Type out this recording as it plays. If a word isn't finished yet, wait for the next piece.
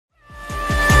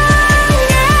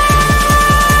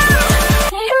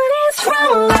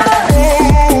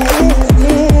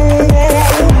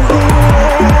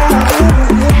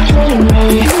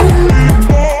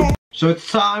So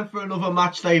it's time for another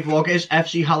match day vlog. It's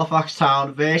FC Halifax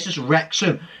Town versus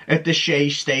Wrexham at the Shay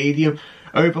Stadium.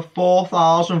 Over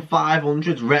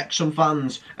 4,500 Wrexham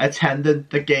fans attending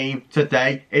the game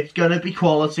today. It's going to be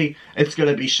quality, it's going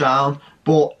to be sound,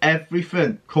 but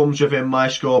everything comes within my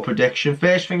score prediction.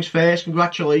 First things first,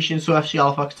 congratulations to FC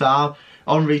Halifax Town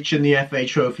on reaching the FA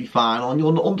Trophy final. And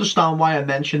you'll understand why I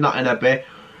mentioned that in a bit,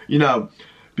 you know,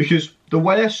 because the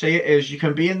way I see it is you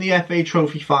can be in the FA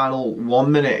Trophy final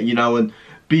 1 minute, you know, and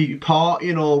be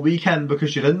partying all weekend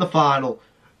because you're in the final,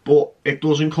 but it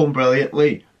doesn't come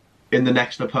brilliantly in the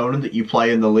next opponent that you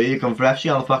play in the league. And for FC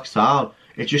Halifax Town,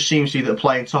 it just seems to be that they're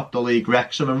playing top of the league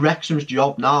Wrexham, and Wrexham's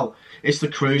job now is to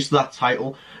cruise to that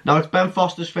title. Now it's Ben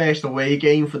Foster's first away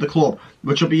game for the club,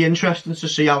 which will be interesting to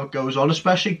see how it goes on,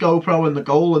 especially GoPro and the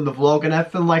goal and the vlog and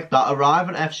everything like that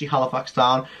arriving at FC Halifax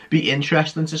Town. Be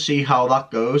interesting to see how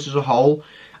that goes as a whole.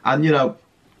 And you know,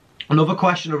 another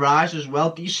question arises as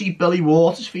well, do you see Billy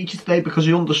Waters feature today? Because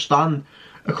you understand,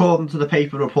 according to the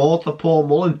paper report, that Paul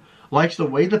Mullen likes the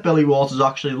way that Billy Waters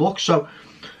actually looks. So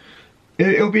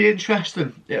it'll be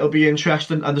interesting. It'll be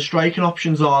interesting. And the striking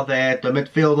options are there. The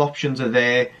midfield options are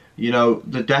there. You know,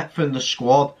 the depth in the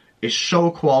squad is so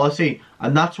quality.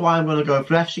 And that's why I'm going to go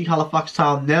for FC Halifax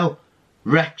Town 0,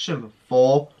 Wrexham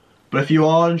 4. But if you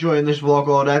are enjoying this vlog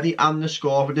already and the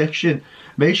score prediction,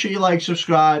 make sure you like,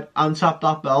 subscribe and tap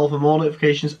that bell for more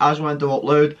notifications as when to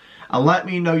upload. And let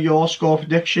me know your score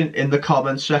prediction in the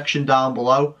comments section down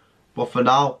below. But for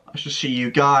now, I shall see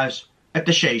you guys at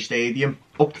the Shay Stadium,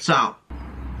 up to town.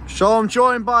 So I'm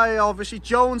joined by obviously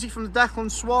Jonesy from the Declan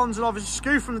Swans and obviously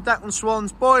Scoot from the Declan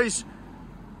Swans. Boys,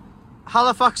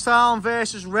 Halifax Town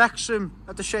versus Wrexham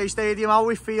at the Shay Stadium. How are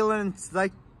we feeling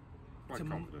today?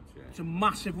 It's a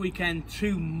massive weekend,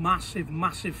 two massive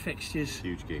fixtures.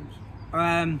 Huge games.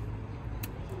 I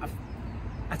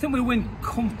think we'll win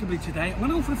comfortably today. I'm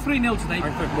going to go for a 3-0 today.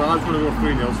 Well, I was going to go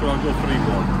 3-0, so I'll go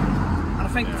 3-1. And I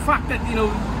think the fact that, you know,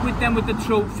 with them with the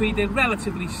trophy, they're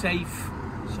relatively safe.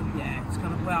 So yeah, it's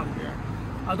kind of, well, yeah.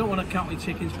 I don't want to count my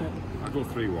chickens, but I'll go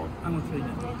 3-1. I'm going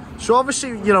 3-0. So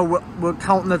obviously, you know, we're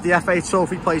counting that the FA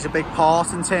Trophy plays a big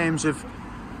part in terms of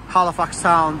Halifax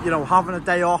Town, you know, having a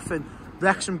day off and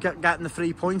Wrexham getting the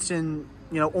 3 points in,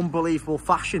 you know, unbelievable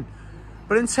fashion.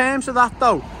 But in terms of that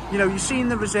though, you know, you've seen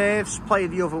the reserves play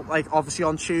the other, like obviously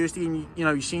on Tuesday, and you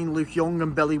know, you've seen Luke Young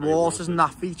and Billy Waters and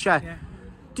that feature. Yeah.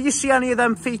 Do you see any of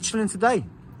them featuring today?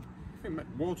 I think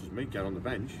Waters may get on the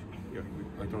bench.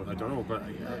 I don't know, but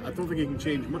I don't think he can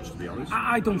change much, to be honest.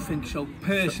 I don't think so,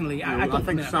 personally. I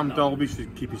think Sam Dalby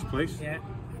should keep his place. Yeah.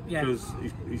 Because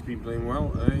he's been playing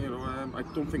well. You know, I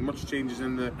don't think much changes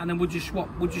in the. And then would you swap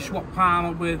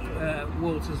Palmer with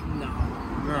Waters? No.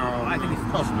 I think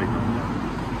it's possibly not.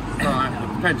 No,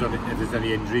 it depends on if there's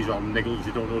any injuries or niggles.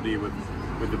 You don't know, do you,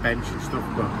 with the bench and stuff?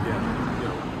 But yeah, you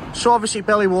know. So obviously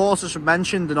Billy Waters was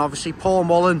mentioned, and obviously Paul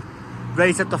Mullen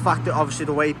rated the fact that obviously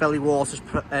the way Billy Waters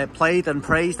played and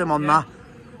praised him on that.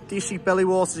 Do you see Billy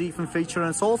Waters even featuring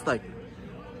at all today?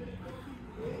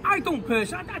 I don't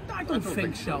personally. I don't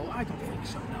think so. I don't think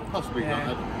so. No. Possibly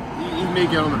not. He may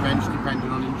get on the bench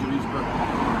depending on injuries, but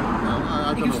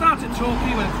I don't know. He can start to talk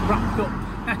when it's wrapped up.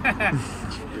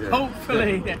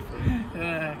 Hopefully,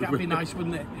 that'd be nice,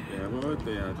 wouldn't it? Yeah, well,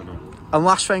 yeah, I don't know. And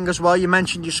last thing as well, you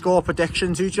mentioned your score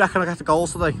predictions. Who do you reckon will get the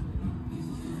goals today?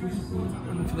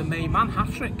 I'm for the main man,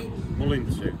 hat-trick. Mullen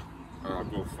 2. I'll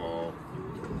go for.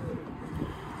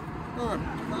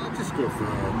 I'll just go for. I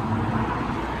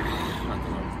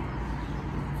don't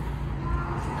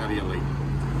know. Elliot Lee.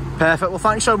 Perfect. Well,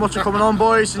 thanks so much for coming on,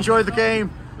 boys. Enjoy the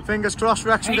game. Fingers crossed,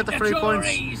 Wrexham get the 3 points.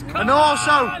 And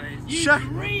also, check.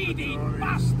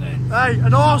 Hey,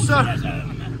 and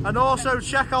also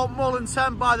check out Mullen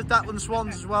 10 by the Declan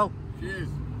Swans as well. Cheers.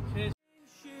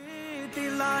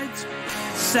 Delight,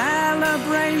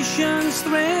 celebrations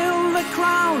thrill the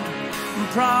crowd,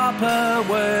 proper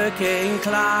working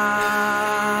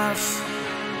class.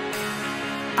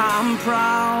 I'm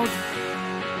proud.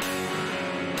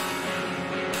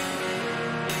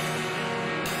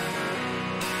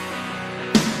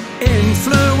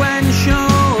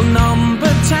 Influential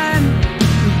number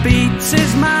 10 beats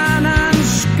his man and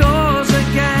scores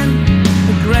again.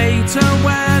 Great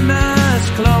awareness,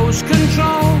 close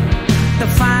control. The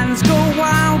fans go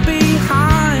wild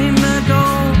behind the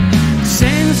goal.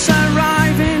 Since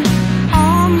arriving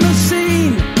on the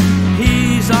scene,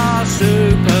 he's our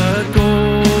super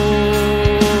goal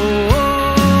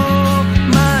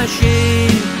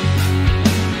machine.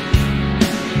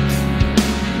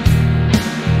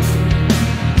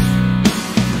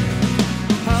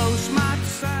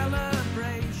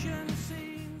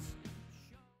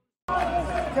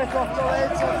 Kick off the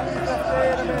legs, leave the 3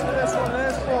 in a minute.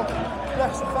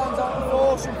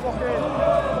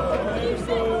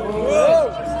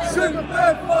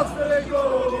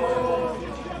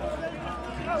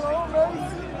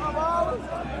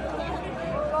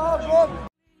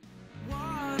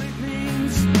 What it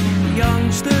means,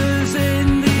 youngsters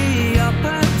in the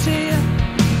upper tier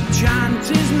chant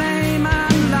his name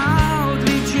and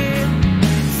loudly cheer.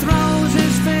 Throws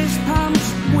his fist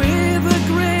pumps with a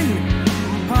grin,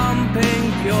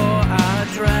 pumping pure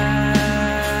adrenaline.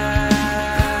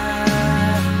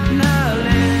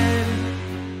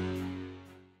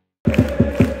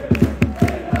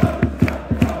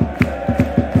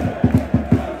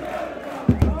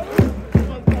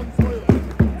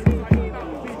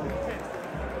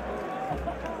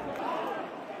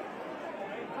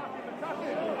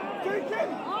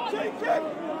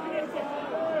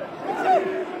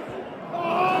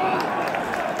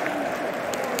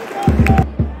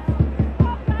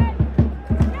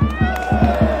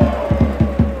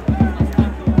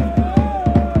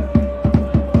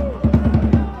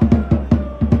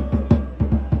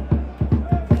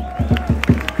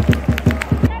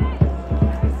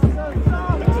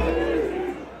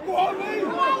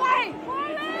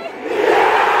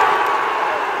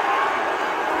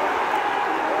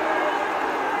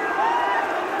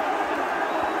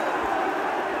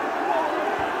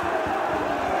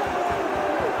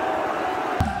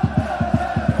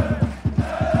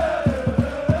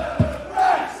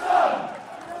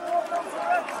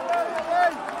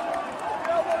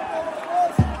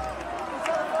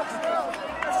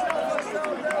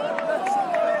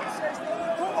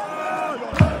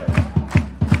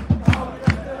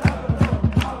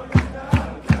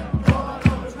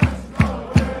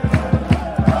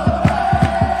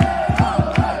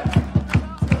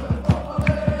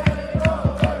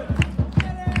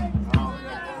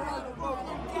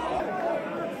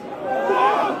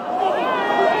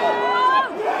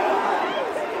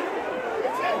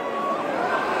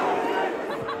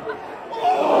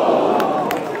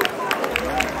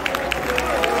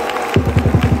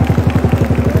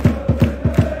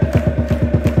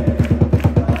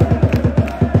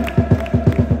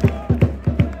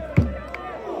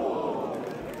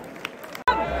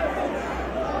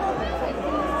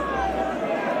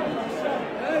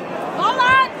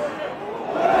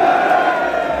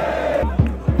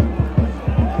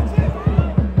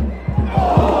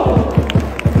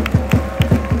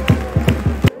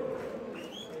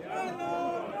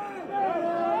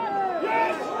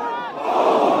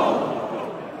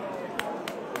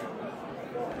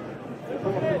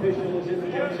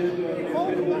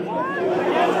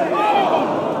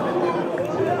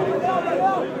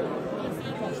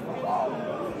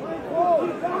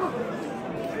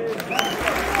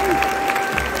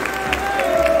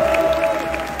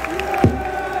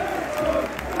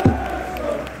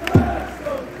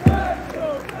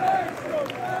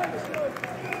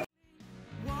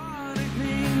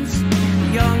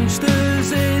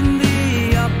 Youngsters in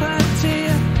the upper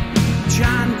tier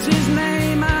chant his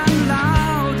name and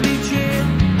loudly cheer.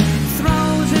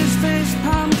 Throws his fist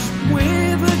pumps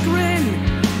with a grin,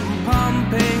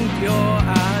 pumping pure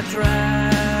adrenaline.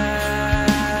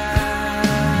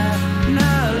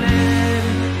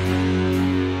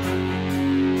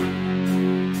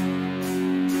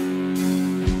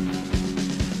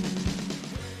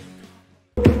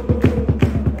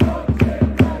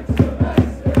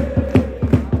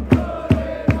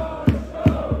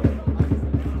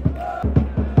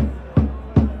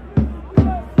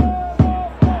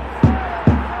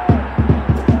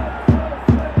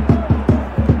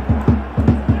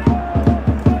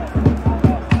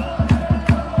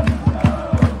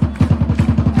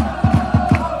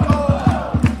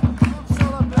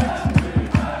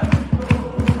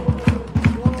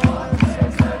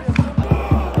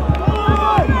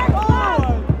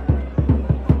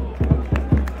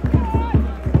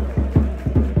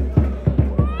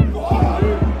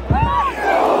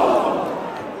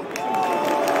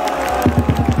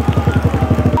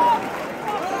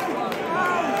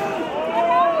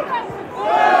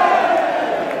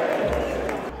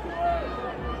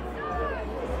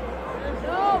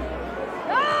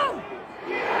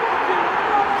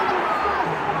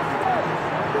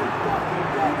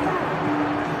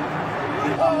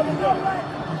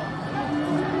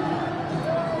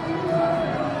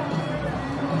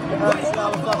 FC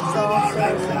Halifax Town,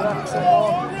 Wrexham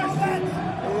on.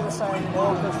 Either side of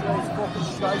the this race fucking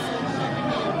straight.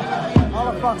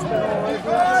 Halifax been all over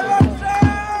Wrexham.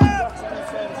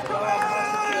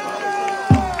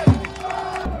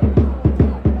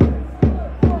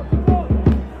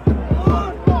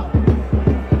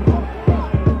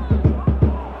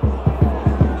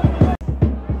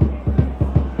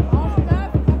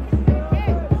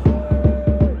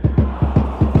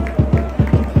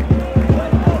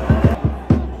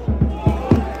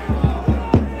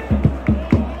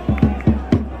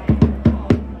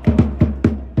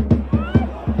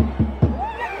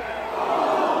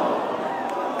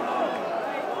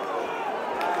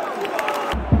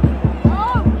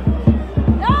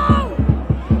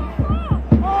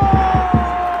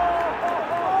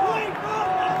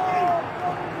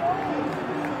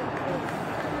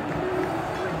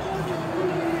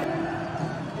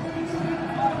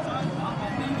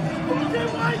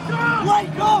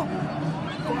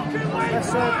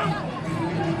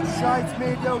 shite,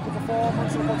 mediocre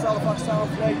performance of what's Halifax Town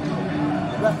 3,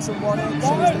 Wrexham 1 in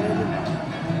Shay Stadium.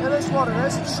 It is what it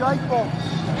is, it's shite, but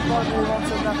we've got to move on to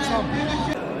the next one.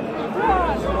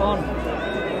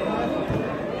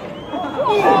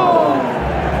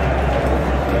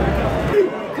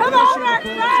 Come on,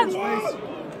 Wrexham!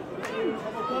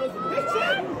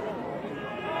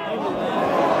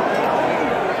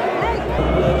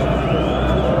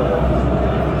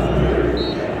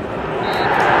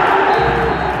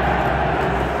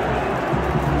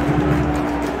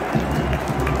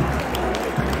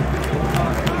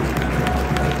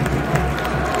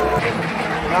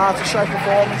 Nah, it's a shite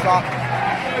performance that.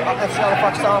 FC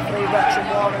Halifax Town 3, Wrexham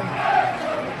 1 and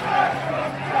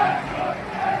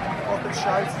fucking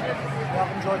shite. If you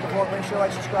have enjoyed the vlog, make sure you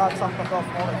like, subscribe, tap that off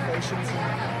notifications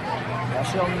and I'll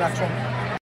see you on the next one.